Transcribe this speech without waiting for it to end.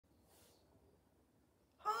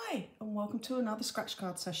and welcome to another scratch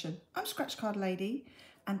card session. I'm Scratch Card Lady,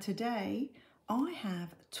 and today I have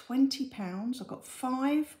 £20. I've got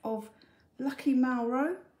 5 of Lucky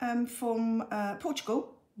Mauro from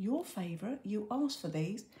Portugal, your favourite. You asked for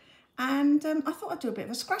these, and I thought I'd do a bit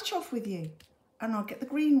of a scratch off with you, and I'll get the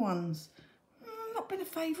green ones. Not been a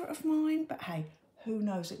favourite of mine, but hey, who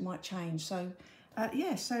knows, it might change. So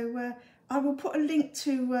yeah, so I will put a link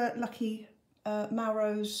to Lucky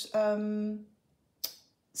Mauro's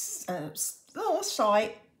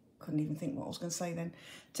site, couldn't even think what I was going to say then,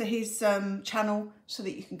 to his channel, so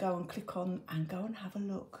that you can go and click on and go and have a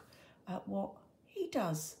look at what he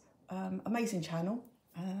does. Amazing channel.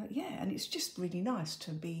 Yeah, and it's just really nice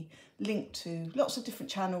to be linked to lots of different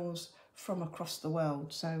channels from across the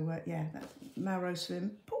world. So yeah, that's Mauro's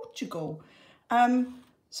in Portugal.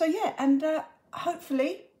 So yeah, and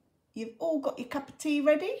hopefully you've all got your cup of tea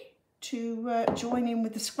ready to join in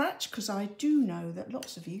with the scratch, because I do know that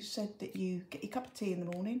lots of you said that you get your cup of tea in the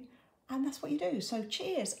morning, and that's what you do. So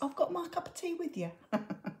cheers, I've got my cup of tea with you.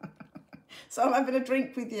 So I'm having a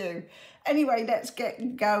drink with you. Anyway, let's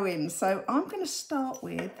get going. So I'm going to start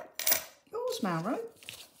with yours, Mauro.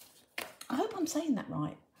 I hope I'm saying that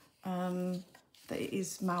right, that it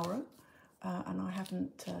is Mauro, and I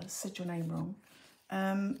haven't said your name wrong.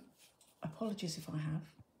 Apologies if I have.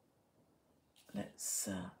 Let's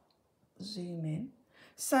zoom in.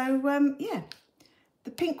 So yeah,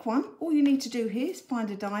 the pink one, all you need to do here is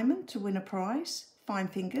find a diamond to win a prize, fine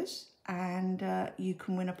fingers, and you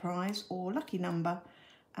can win a prize or lucky number,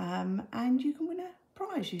 and you can win a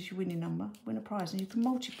prize, use your winning number, win a prize, and you can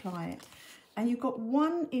multiply it. And you've got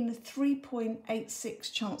 1 in a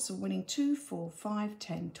 3.86 chance of winning 2, 4, 5,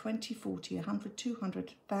 10, 20, 40, 100,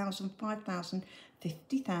 200, 1,000, 5,000,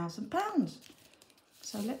 50,000 pounds.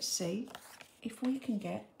 So let's see if we can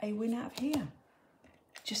get a win out of here.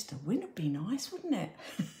 Just a win would be nice, wouldn't it?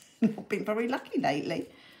 Not been very lucky lately.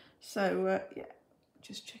 So yeah,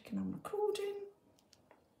 just checking I'm recording.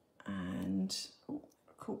 And oh,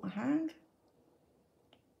 I caught my hand.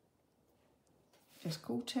 Just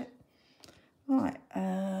caught it. Right,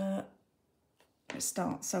 let's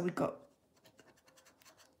start. So we've got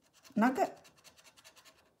nugget,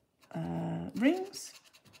 rings,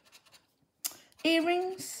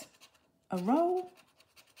 earrings, a roll,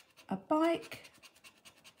 a bike,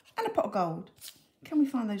 and a pot of gold. Can we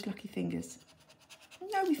find those lucky fingers?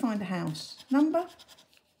 No, we find a house. Number,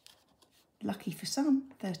 lucky for some,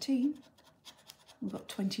 13. We've got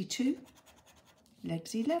 22,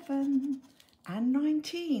 legs 11, and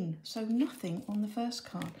 19. So nothing on the first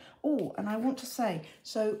card. Oh, and I want to say,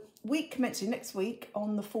 so week commencing next week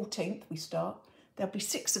on the 14th, we start. There'll be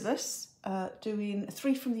 6 of us doing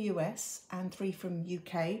 3 from the US and 3 from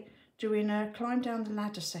UK, doing a climb down the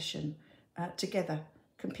ladder session together,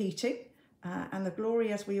 competing. And the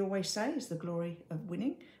glory, as we always say, is the glory of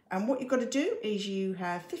winning. And what you've got to do is you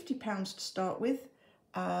have £50 to start with,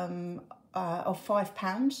 of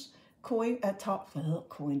 £5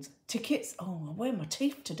 coins, tickets. Oh, I wear my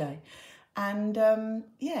teeth today. And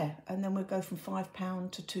yeah, and then we'll go from £5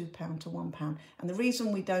 to £2 to £1. And the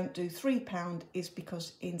reason we don't do £3 is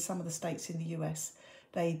because in some of the states in the US,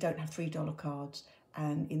 they don't have $3 cards.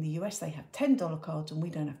 And in the US, they have $10 cards, and we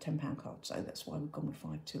don't have £10 cards. So that's why we've gone with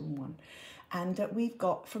 5, 2 and 1. And we've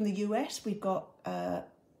got, from the US, we've got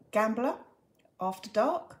Gambler, After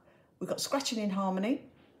Dark. We've got Scratching in Harmony.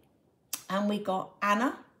 And we got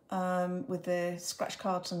Anna with the Scratch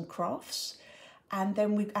Cards and Crafts. And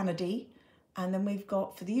then we've Anna D. And then we've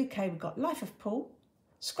got, for the UK, we've got Life of Paul,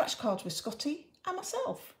 Scratch Cards with Scotty, and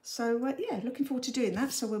myself. So yeah, looking forward to doing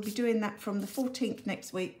that. So we'll be doing that from the 14th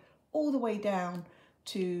next week, all the way down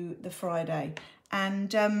to the Friday.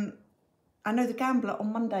 And I know the Gambler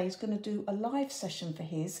on Monday is going to do a live session for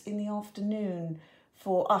his in the afternoon.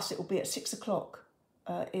 For us, it will be at 6 o'clock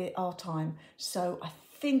our time. So I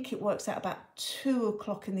think it works out about 2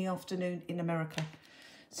 o'clock in the afternoon in America.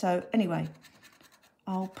 So anyway,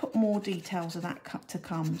 I'll put more details of that to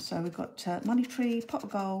come. So we've got money tree, pot of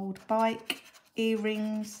gold, bike,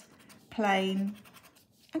 earrings, plane,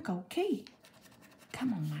 and gold key.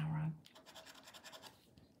 Come on, Mauro.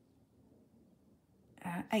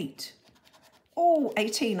 8. Oh,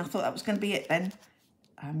 18. I thought that was going to be it then.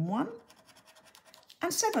 And 1.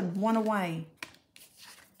 And 7. 1 away.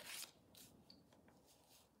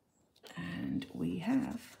 And we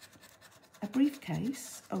have a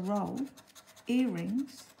briefcase, a roll,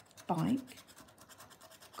 earrings, bike,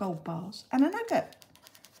 gold bars, and a nugget.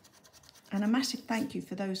 And a massive thank you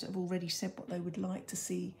for those that have already said what they would like to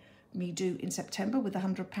see me do in September with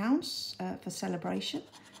 £100 for celebration.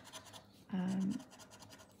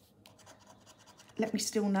 Let me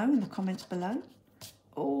still know in the comments below.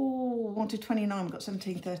 Oh, wanted 29. We've got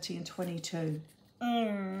 17, 30 and 22.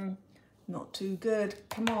 Not too good.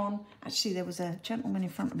 Come on. Actually, there was a gentleman in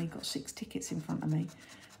front of me, got 6 tickets in front of me.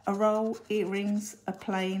 A roll, earrings, a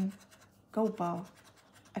plane, gold bar,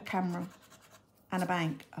 a camera and a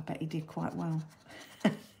bank. I bet he did quite well.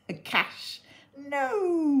 Cash.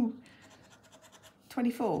 No.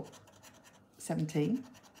 24. 17.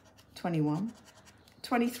 21.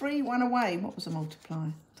 23, 1 away. What was a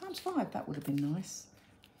multiplier? Times 5, that would have been nice.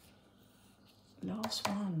 Last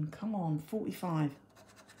one, come on, 45.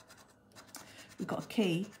 We've got a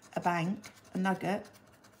key, a bank, a nugget,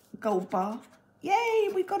 a gold bar. Yay,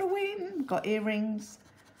 we got a win. We've got earrings.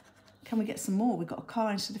 Can we get some more? We've got a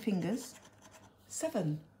car instead of fingers.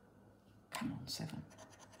 7. Come on, 7.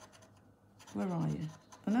 Where are you?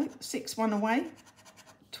 Oh no, 6, 1 away.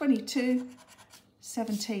 22,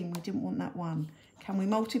 17. We didn't want that one. Can we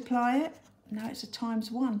multiply it? No, it's a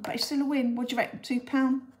times 1, but it's still a win. What do you reckon?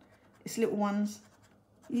 £2? It's little ones.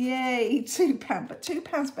 Yay, £2. But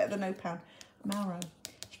 £2 better than no pound. Mauro,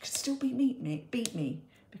 you could still beat me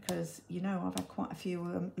because, you know, I've had quite a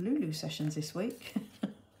few Lulu sessions this week.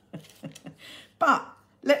 But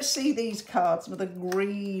let's see these cards with the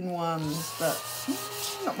green ones, but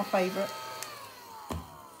not my favourite.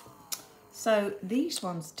 So these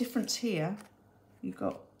ones, difference here, you've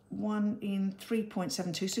got 1 in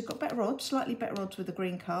 3.72, so you've got better odds, slightly better odds with the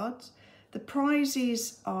green cards. The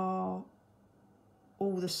prizes are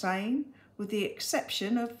all the same, with the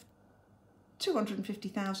exception of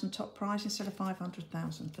 250,000 top prize instead of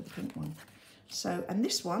 500,000 for the pink one. So, and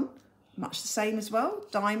this one, much the same as well,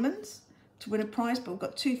 diamonds to win a prize, but we've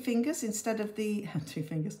got 2 fingers instead of the, 2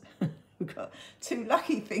 fingers, we've got 2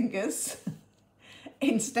 lucky fingers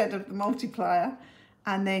instead of the multiplier,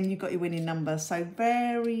 and then you've got your winning number. So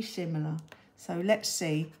very similar. So let's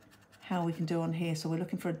see how we can do on here. So we're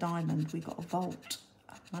looking for a diamond. We've got a vault,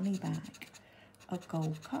 a money bag, a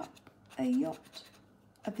gold cup, a yacht,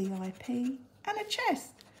 a VIP, and a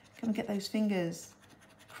chest. Can we get those fingers?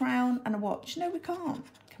 Crown and a watch. No, we can't.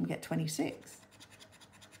 Can we get 26?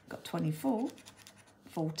 Got 24,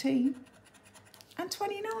 14, and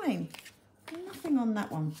 29. Nothing on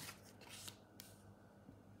that one.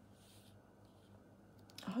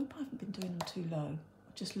 I hope I haven't been doing them too low.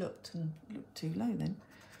 I just looked and looked too low then.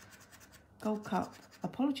 Gold cup.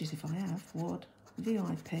 Apologies if I have. Wad,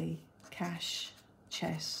 VIP, cash,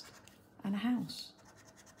 chest, and a house.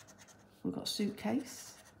 We've got a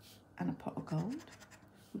suitcase and a pot of gold.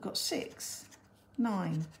 We've got 6,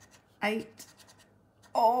 9, 8.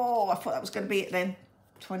 Oh, I thought that was going to be it then.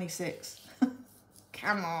 26.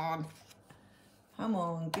 Come on. Come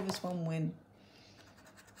on, give us one win.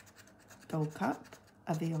 Gold cup,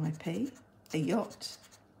 a VIP, a yacht,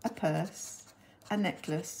 a purse, a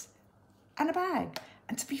necklace, and a bag.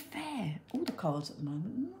 And to be fair, all the cards at the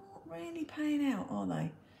moment not really paying out, are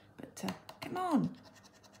they? But come on.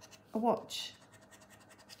 A watch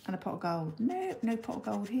and a pot of gold. No, no pot of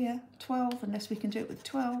gold here. 12, unless we can do it with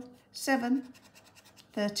 12. 7,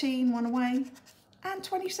 13, 1 away, and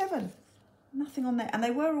 27. Nothing on there. And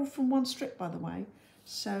they were all from one strip, by the way.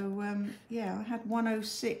 So, yeah, I had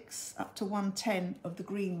 106 up to 110 of the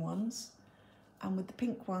green ones. And with the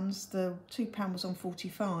pink ones, the £2 was on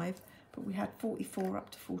 45, but we had 44 up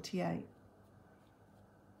to 48.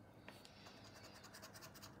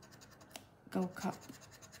 Gold cup,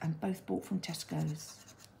 and both bought from Tesco's.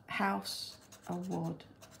 House, a wad,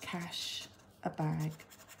 cash, a bag,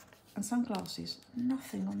 and sunglasses.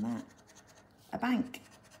 Nothing on that. A bank,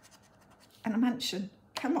 and a mansion.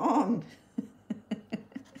 Come on.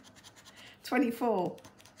 24,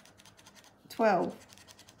 12,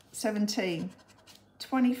 17,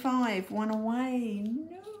 25, 1 away.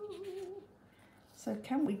 No. So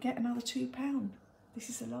can we get another £2? This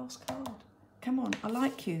is the last card. Come on, I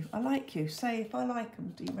like you. I like you. Say if I like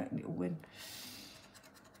them, do you reckon it'll win?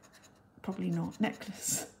 Probably not.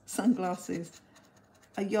 Necklace, sunglasses,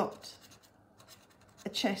 a yacht, a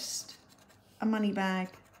chest, a money bag,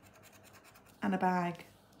 and a bag.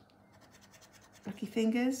 Lucky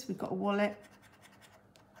fingers, we've got a wallet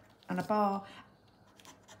and a bar,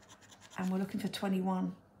 and we're looking for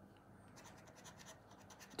 21.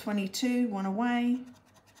 22, 1 away,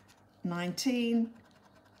 19,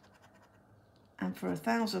 and for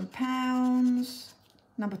 £1,000,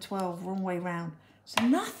 number 12, wrong way round. So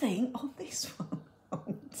nothing on this one.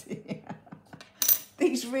 Oh dear.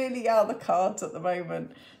 These really are the cards at the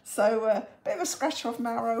moment. So a bit of a scratch off,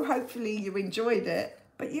 Mauro. Hopefully you enjoyed it,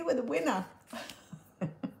 but you were the winner.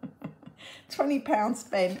 £20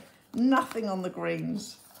 spent, nothing on the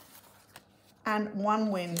greens, and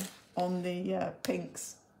 1 win on the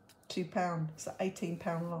pinks, £2. It's an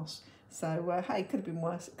 £18 loss. So, hey, it could have been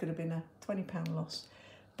worse. It could have been a £20 loss.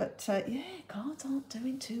 But, yeah, cards aren't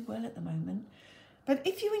doing too well at the moment. But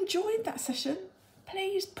if you enjoyed that session,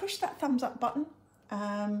 please push that thumbs up button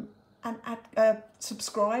and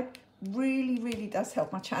subscribe. Really, really does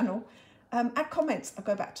help my channel. Add comments. I'll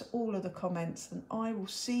go back to all of the comments, and I will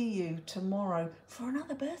see you tomorrow for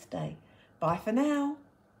another birthday. Bye for now.